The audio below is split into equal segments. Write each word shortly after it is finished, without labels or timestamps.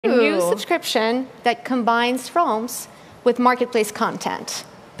subscription that combines Realms with marketplace content.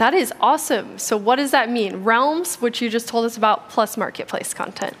 That is awesome. So what does that mean? Realms, which you just told us about, plus marketplace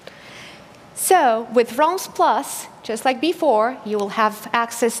content. So with Realms Plus, just like before, you will have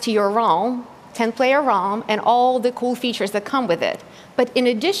access to your realm, 10-player realm, and all the cool features that come with it. But in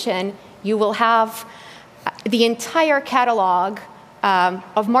addition, you will have the entire catalog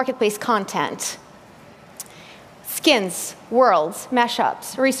of marketplace content. Skins, worlds,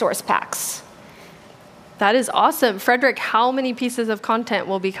 mashups, resource packs. That is awesome. Frederick, how many pieces of content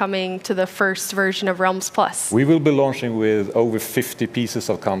will be coming to the first version of Realms Plus? We will be launching with over 50 pieces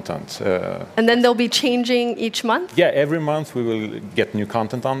of content. And then they'll be changing each month? Yeah, every month we will get new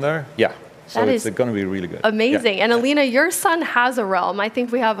content on there. Yeah, so it's going to be really good. Amazing. Yeah. And Alina, your son has a realm. I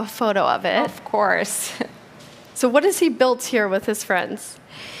think we have a photo of it. Of course. So what has he built here with his friends?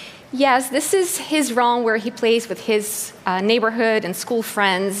 Yes, this is his realm where he plays with his neighborhood and school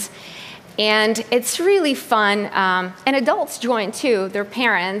friends. And it's really fun. And adults join too, their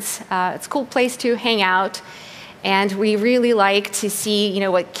parents. It's a cool place to hang out. And we really like to see,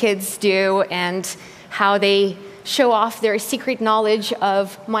 what kids do and how they show off their secret knowledge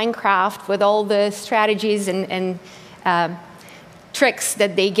of Minecraft with all the strategies and tricks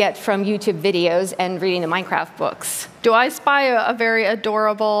that they get from YouTube videos and reading the Minecraft books. Do I spy a very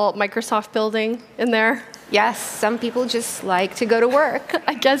adorable Microsoft building in there? Yes, some people just like to go to work.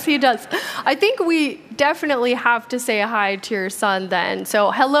 I guess he does. I think we definitely have to say hi to your son then.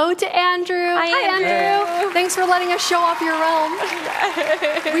 So hello to Andrew. Hi, Andrew. Thanks for letting us show off your realm.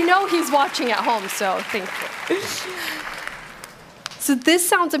 We know he's watching at home, so thank you. So this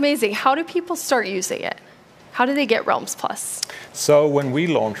sounds amazing. How do people start using it? How do they get Realms Plus? So when we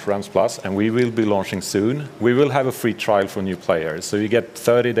launch Realms Plus, and we will be launching soon, we will have a free trial for new players. So you get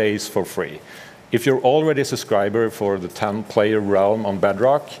 30 days for free. If you're already a subscriber for the 10-player realm on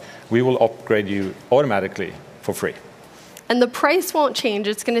Bedrock, we will upgrade you automatically for free. And the price won't change.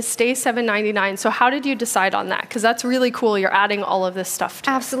 It's going to stay $7.99. So how did you decide on that? Because that's really cool. You're adding all of this stuff to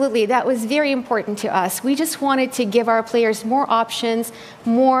it. Absolutely. That was very important to us. We just wanted to give our players more options,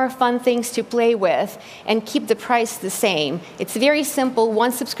 more fun things to play with, and keep the price the same. It's very simple.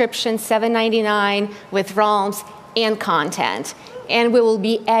 One subscription, $7.99 with realms and content. And we will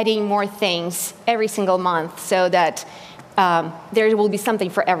be adding more things every single month so that there will be something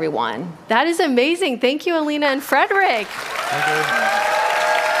for everyone. That is amazing. Thank you, Alina and Frederick. Thank you.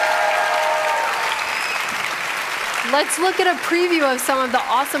 Let's look at a preview of some of the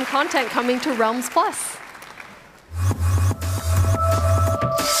awesome content coming to Realms Plus.